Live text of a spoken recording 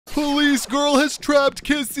Police girl has trapped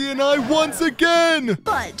Kissy and I once again.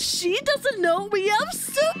 But she doesn't know we have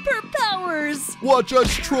superpowers. Watch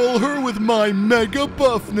us troll her with my mega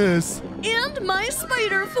buffness. And my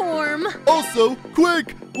spider form. Also,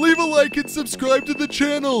 quick, leave a like and subscribe to the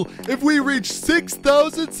channel. If we reach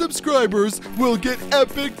 6,000 subscribers, we'll get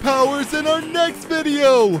epic powers in our next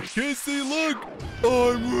video. Kissy, look,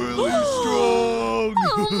 I'm really strong.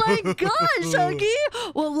 Oh my gosh,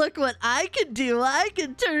 Huggy. Well, look what I can do. I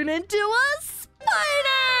can turn into a spider.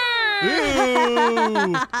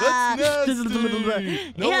 Ew, that's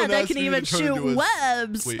nasty. No and one I asked can me even to turn shoot into a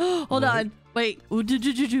webs. Wait, Hold what? on. Wait. What did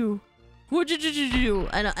you do? What did you do?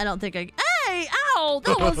 I don't think I. Hey! Ow!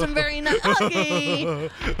 That wasn't very nice. Huggy.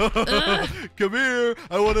 Come here.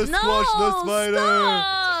 I want to squash the spider.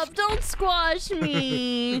 Stop! Don't squash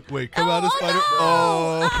me. Wait, come out of spider.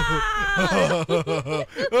 Oh.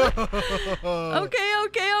 Okay.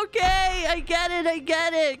 I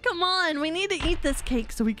get it. Come on. We need to eat this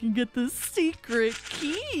cake so we can get the secret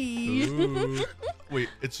key. Ooh. Wait,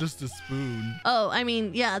 it's just a spoon. Oh, I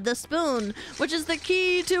mean, yeah, the spoon, which is the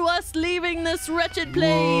key to us leaving this wretched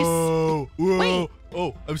place. Whoa. Wait.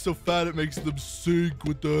 Oh, I'm so fat it makes them sink.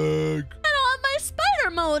 What the heck? I don't have my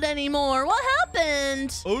spider mode anymore. What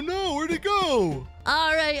happened? Oh no, where'd it go?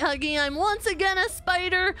 All right, Huggy, I'm once again a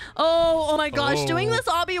spider. Oh my gosh, Oh. doing this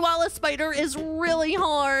obby while a spider is really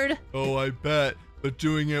hard. Oh, I bet. But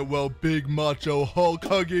doing it while big macho Hulk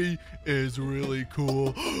Huggy is really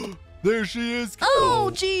cool. There she is. Oh,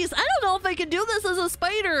 geez, I don't know if I can do this as a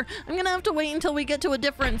spider. I'm gonna have to wait until we get to a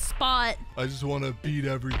different spot. I just want to beat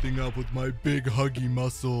everything up with my big huggy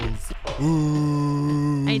muscles.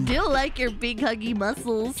 Ooh. I do like your big huggy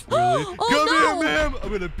muscles. Really? Oh, Come no. here, ma'am. I'm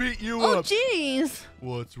going to beat you Oh, up. geez.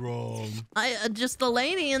 What's wrong? Just the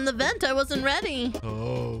lady in the vent. I wasn't ready.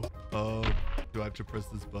 Oh, do I have to press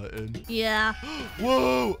this button? Yeah.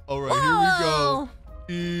 Whoa. All right, here we go.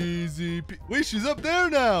 Easy. Wait, she's up there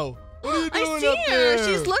now. What are you doing I see up her. there?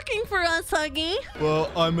 She's looking for us, Huggy.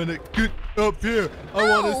 Well, I'm going to get up here. I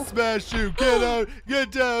want No. to smash you. Get out.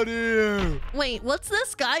 Get down here. Wait, what's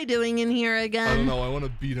this guy doing in here again? I don't know. I want to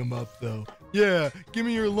beat him up, though. Yeah, give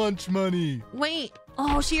me your lunch money. Wait.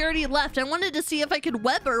 Oh, she already left. I wanted to see if I could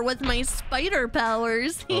web her with my spider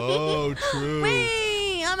powers. Oh, true.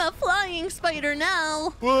 Wait, I'm a flying spider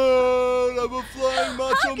now. Whoa, I'm a flying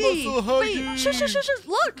macho Huggy. muscle Huggy. Wait, shush.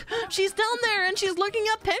 Look, she's down there and she's looking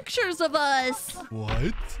at pictures of us.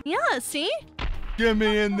 What? Yeah, see? Get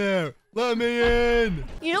me in there. Let me in.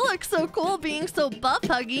 You look so cool being so buff,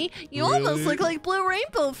 Huggy. You Really? almost look like Blue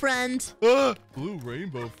Rainbow Friend. Blue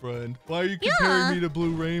Rainbow Friend. Why are you comparing me to Blue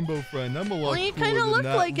Rainbow Friend? I'm a lot Well, you cooler kinda than look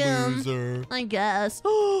that like him. loser. I guess.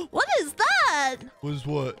 What is that? Was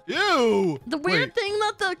what? Ew. The weird Wait, thing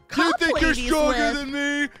that the you cop think you're lady's stronger with. than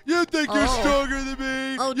me? You think you're Oh. stronger than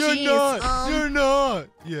me? Oh, you're geez, not. You're not.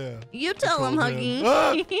 Yeah. You tell him, told Huggy. him.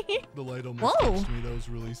 Ah! The light almost Whoa. touched me. That was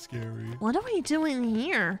really scary. What are we doing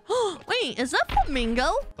here? Wait, is that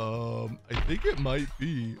Flamingo? I think it might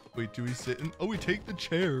be. Wait, do we sit in? Oh, we take the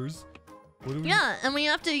chairs. What do we? Yeah, and we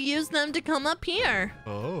have to use them to come up here.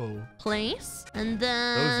 Oh, Place, and that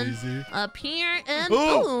then was easy. up here, and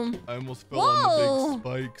Oh! boom. I almost fell on the Whoa. big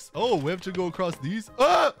spikes. Oh, we have to go across these.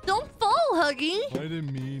 Ah! Don't fall, Huggy. I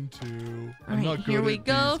didn't mean to. I'm Alright, not good here we at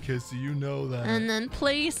go. these, Kissy. You know that. And then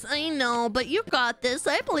place, I know, but you got this.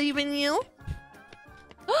 I believe in you.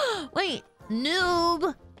 Wait,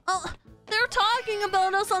 noob. Oh, they're talking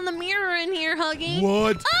about us on the mirror in here, Huggy.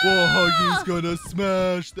 What? Ah! Well, Huggy's gonna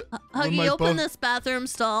smash. Huggy, open this bathroom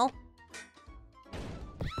stall.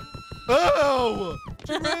 Ow!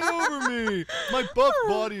 She ran over me. My buff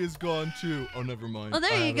body is gone too. Oh, never mind. Oh,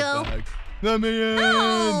 there I you have a go. bag. Let me in.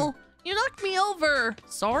 Ow! You knocked me over.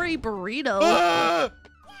 Sorry, burrito. Ah!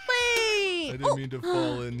 Wait. I didn't mean to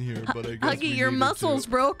fall in here, but I guess Huggy, we your needed muscles to.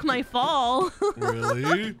 broke my fall.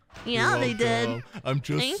 Really? Yeah, You're they did. welcome. I'm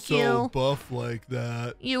just Thank so you. buff like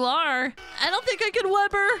that. You are. I don't think I could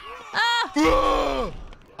web her. Ah! Ah!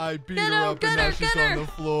 I beat Get her her, up get and now her, she's get on her.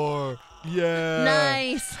 the floor. Yeah.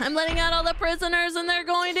 Nice. I'm letting out all the prisoners and they're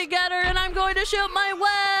going to get her and I'm going to shoot my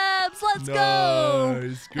webs. Let's go.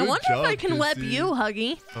 Nice. I Good wonder job, if I can web Kissy. you,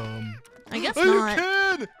 Huggy. I guess Oh, not. you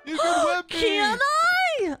can! You can web me! Can I?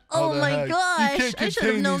 How Oh the my heck? gosh. You can't I should have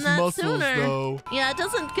contain known these that muscles, sooner. though. Yeah, it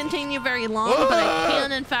doesn't contain you very long, but I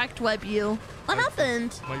can in fact web you. What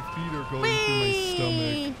happened? My feet are going through my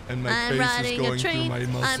stomach, and my I'm face is riding a going through train. my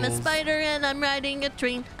muscles. I'm a spider and I'm riding a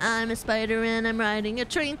train. I'm a spider and I'm riding a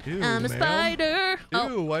train. Ew, I'm a ma'am. spider.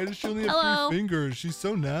 Ew, why does she only have Hello. 3 fingers? She's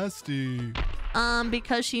so nasty.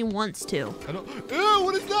 because she wants to. I don't. Ew,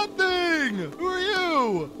 what is that thing? Who are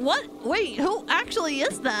you? What? Wait, who actually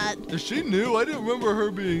is that? Is she new? I didn't remember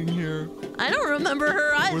her being here. I don't remember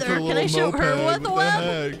her With either. her Can I shoot her moped. with a What web?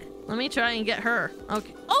 the heck? Let me try and get her.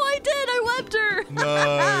 Okay. Oh, I did. I webbed her.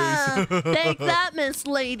 Nice. Take that, Miss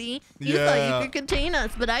Lady. You thought you could contain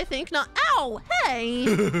us, but I think not. Ow! Hey.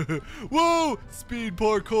 Whoa! Speed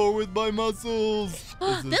parkour with my muscles.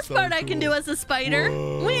 This part I can do as a spider.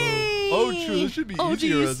 Whoa. Whee! Oh, true. This should be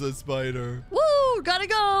easier geez. as a spider. Woo! Gotta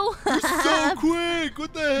go. You're so quick.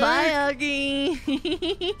 What the heck? Bye, Huggy.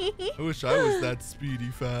 I wish I was that speedy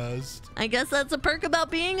fast. I guess that's a perk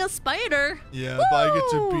about being a spider. Yeah, but I get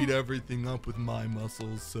to beat everything up with my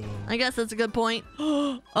muscles, so. I guess that's a good point.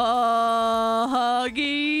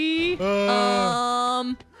 Huggy.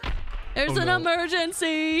 There's an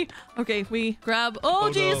emergency. Okay, we grab.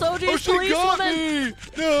 Oh, geez. No. Oh, geez. She Police got woman. me.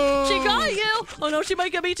 No. She got you. Oh, no. She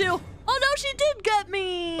might get me, too. Oh, no. She did get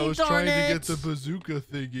me. I was Darn trying it. to get the bazooka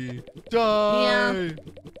thingy. Die. Yeah.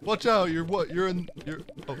 Watch out. You're what? You're in. You're.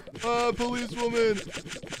 Oh. Policewoman.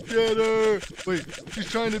 Get her. Wait. She's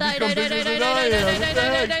trying to become bigger than I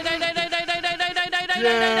am.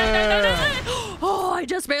 Yeah. Oh, I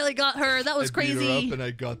just barely got her. That was I crazy. beat her up and I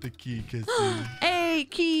got the key, Kissy. Hey,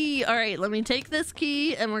 key. All right, let me take this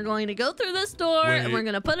key and we're going to go through this door and we're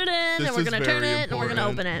going to put it in and we're going to turn it and we're going to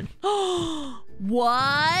open it.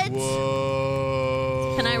 What?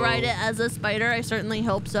 Whoa. Can I ride it as a spider? I certainly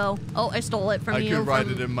hope so. Oh, I stole it from you. I could ride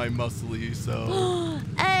it in my muscly, so.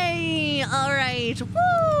 Hey, all right.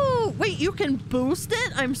 Woo! Wait, you can boost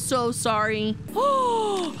it? I'm so sorry.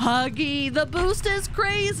 Huggy, the boost is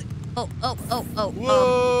crazy. Oh.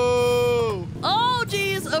 Whoa! Oh,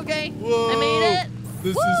 geez. Okay. Whoa! I made it.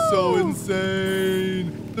 This Woo! is so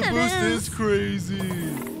insane. The boost is crazy.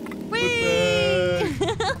 Whee!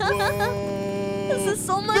 Whoa! This is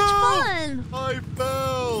so much fun. I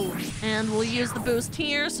fell. And we'll use the boost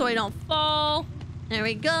here so I don't fall. There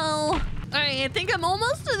we go. All right, I think I'm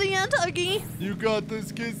almost to the end, Huggy. You got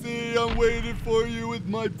this, Kissy. I'm waiting for you with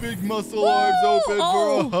my big muscle arms open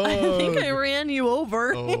for a hug. I think I ran you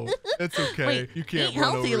over. Oh, it's okay. Wait, you can't eat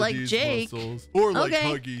run healthy over like these Jake. muscles. Or like Okay.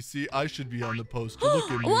 Huggy. See, I should be on the poster. Look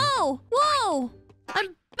at me. Whoa!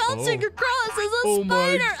 I'm bouncing across as a Oh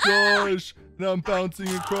my spider. Ah! gosh. And I'm bouncing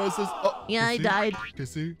across this. Oh, Yeah, I Kissy? Died.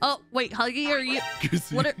 Kissy? Oh, wait, Huggy, are you?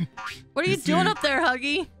 Kissy? What are you Kissy? doing up there,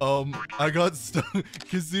 Huggy? I got stuck.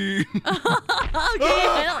 Kissy. Huggy,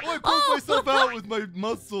 I broke myself out with my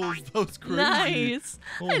muscles. That was crazy. Nice.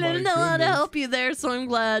 Oh I didn't my know how to goodness. help you there, so I'm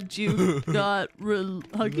glad you got What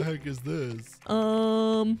the Huggy. heck is this?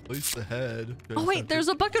 Place the head. Oh wait, there's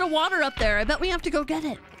a bucket of water up there. I bet we have to go get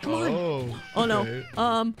it. Come on. Oh no. okay.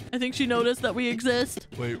 I think she noticed that we exist.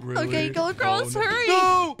 Wait, really? Okay, go across. Oh, no. Hurry.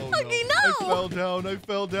 No! Oh, Huggy, I no.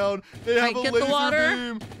 fell down. They have Alright, a get the laser water.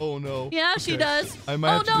 beam. Oh no. Yeah, she does. I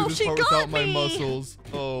might have to no, do this she part got without my me. muscles.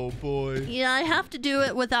 Oh boy. Yeah, I have to do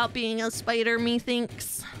it without being a spider,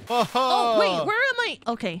 methinks. Ha ha! Oh wait, where am I?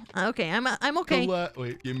 Okay, I'm okay.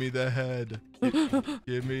 Wait, give me the head.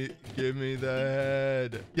 give me the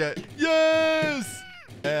head. Yeah, yes!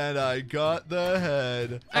 And I got the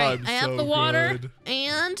head. All right, I'm I have so the water, good.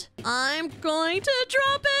 and I'm going to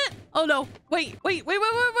drop it. Oh no! Wait!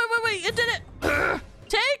 It did it.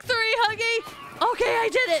 Take 3, Huggy. Okay, I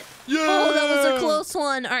did it. Yeah! Oh, that was a close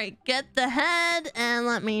one. All right, get the head, and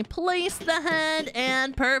let me place the head,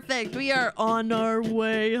 and perfect. We are on our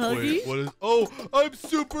way, Huggy. Wait, what is? Oh, I'm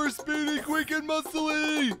super speedy, quick, and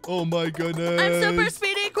muscly. Oh my goodness. I'm super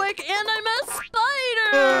speedy, quick, and I'm a spider.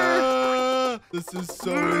 Ah, this is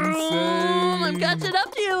so insane. I'm catching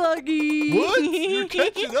up to you, Huggy. What? You're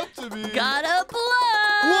catching up to me. Got a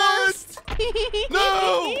blast. What?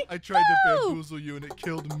 No! I tried to bamboozle you and it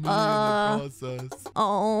killed me in the process.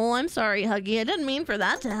 Oh, I'm sorry, Huggy. I didn't mean for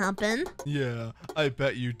that to happen. Yeah, I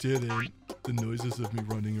bet you didn't. The noises of me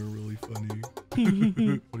running are really funny.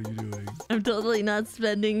 What are you doing? I'm totally not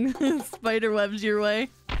spending spider webs your way.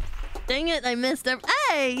 Dang it, I missed every—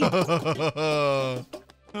 Hey!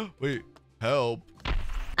 Wait, help.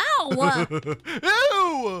 Ow!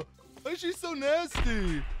 Ew! Why is she so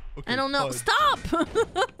nasty? Okay, I don't know. fine. Stop!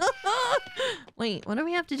 Wait, what do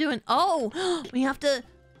we have to do? Oh, we have to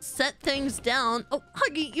set things down. Oh,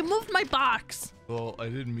 Huggy, you moved my box. Well, I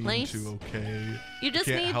didn't mean Place. to, okay? You just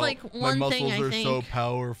Can't need help. like one My thing, muscles I are think. so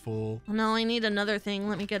powerful. No, I need another thing.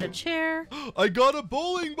 Let me get a chair. I got a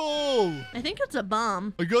bowling ball! I think it's a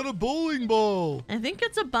bomb. I got a bowling ball! I think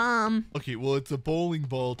it's a bomb. Okay, well, it's a bowling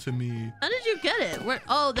ball to me. How did you get it? Where?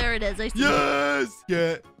 Oh, there it is. I see it. Yes!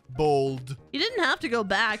 Get bold. You didn't have to go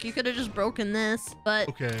back. You could have just broken this, but...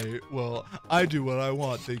 Okay, well, I do what I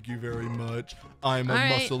want. Thank you very much. I'm a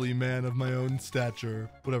muscly man of my own stature,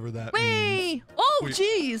 whatever that means. Oh, Wait.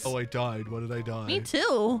 jeez. Oh, I died. What did I die? Me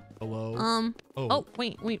too. Hello? Oh,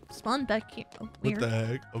 wait. Spawn back here. Oh, what the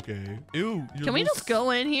heck? Okay. Ew. Can we just go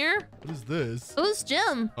in here? What is this? Who's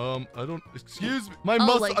Jim? I don't... Excuse me. My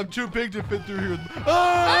muscle... like... I'm too big to fit through here. Wait,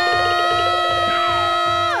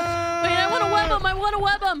 I want to web him. I want to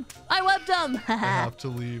web him. I webbed him. I have to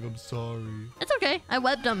leave. I'm sorry. It's okay. I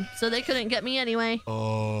webbed them, so they couldn't get me anyway.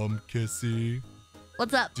 Kissy.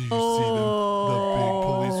 What's up? Do you see the big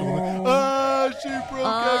policewoman? She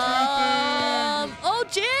broke everything. Oh,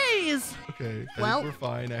 jeez. Okay, I think we're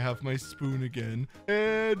fine. I have my spoon again.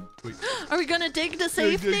 And wait. Are we gonna dig to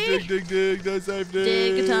safety? Dig to safety.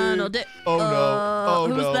 Dig a tunnel. Oh no. Oh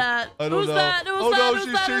no. Who's that? I don't know. That? Oh no,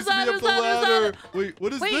 she's chasing me up the ladder. Wait,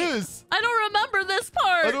 what is this? I don't remember this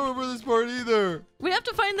part. I don't remember this part either. We have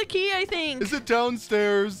to find the key, I think. Is it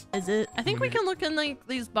downstairs? Is it? I think we can look in like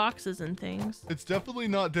these boxes and things. It's definitely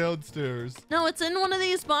not downstairs. No, it's in one of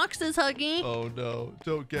these boxes, Huggy. Oh no,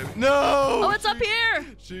 don't get me. No! Oh, it's up here.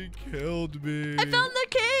 She killed me. I found the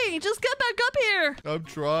key. Just get back up here. I'm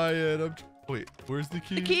trying. Wait, where's the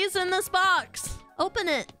key? The key's in this box. Open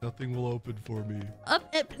it. Nothing will open for me.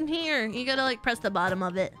 Up in here. You gotta like press the bottom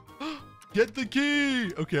of it. Get the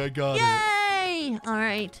key. Okay, I got it. Yay! All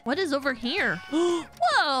right. What is over here?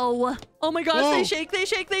 Whoa! Oh my gosh, they shake, they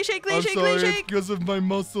shake, they shake, they shake, sorry, they shake. It's because of my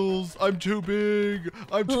muscles. I'm too big.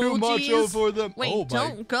 I'm too macho for them. Wait,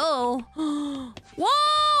 don't go. Whoa!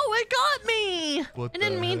 It got me. What I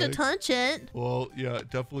didn't mean to touch it. Well, yeah,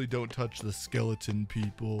 definitely don't touch the skeleton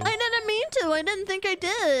people. I didn't mean to. I didn't think I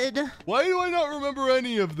did. Why do I not remember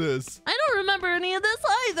any of this? I don't remember any of this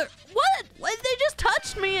either. What? They just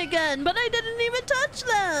touched me again, but I didn't even touch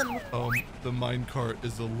them. The minecart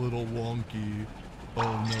is a little wonky.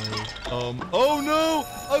 Oh no. Oh no!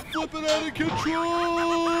 I'm flipping out of control!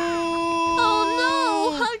 Oh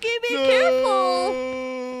no! Huggy, be careful!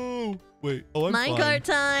 Wait, I'm fine. Minecart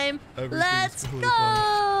time. Let's go!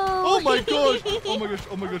 Oh my gosh! Oh my gosh!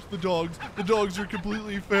 Oh my gosh! The dogs are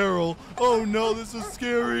completely feral. Oh no! This is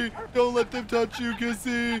scary. Don't let them touch you,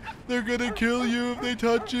 Kissy. They're gonna kill you if they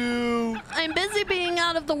touch you. I'm busy being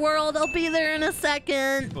out of the world. I'll be there in a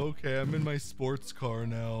second. Okay, I'm in my sports car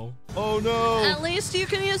now. Oh no! At least you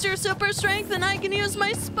can use your super strength and I can use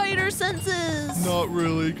my spider senses. Not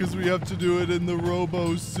really, because we have to do it in the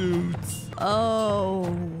robo suits.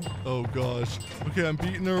 Oh. Oh gosh. Okay, I'm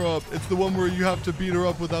beating her up. It's the one where you have to beat her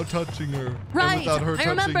up without touching her. Right. And without her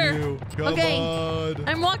touching you. Come on.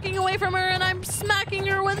 I'm walking away from her and I'm smacking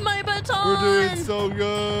her with my baton. We're doing so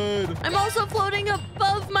good. I'm also floating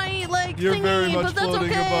above my You're thingy, very much but that's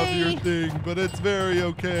floating above okay. your thing, but it's very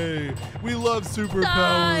okay. We love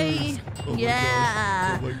superpowers. Oh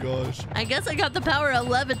yeah. My gosh. I guess I got the power of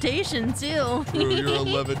levitation too. True,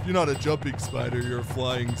 you're You're not a jumping spider, you're a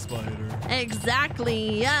flying spider.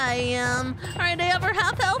 Exactly. Yeah, I am. All right, I have her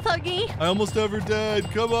half health, Huggy. I almost have her dead.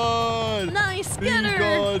 Come on. Nice. Be Get her.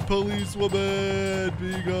 gone, policewoman.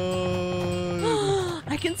 Be gone.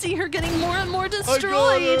 I can see her getting more and more destroyed.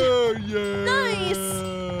 I got her. Yeah. Nice.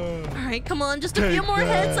 All right, come on. Just a few Take more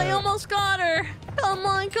hits. I that. almost got her. Come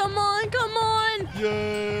on, come on, come on.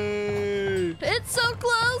 Yay. It's so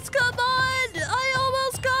close. Come on. I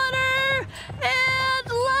almost got her. And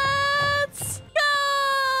let's go.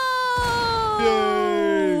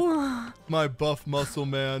 Yay. My buff muscle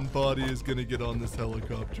man body is gonna get on this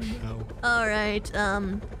helicopter now. All right.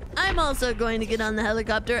 I'm also going to get on the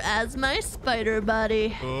helicopter as my spider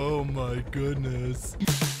buddy. Oh my goodness.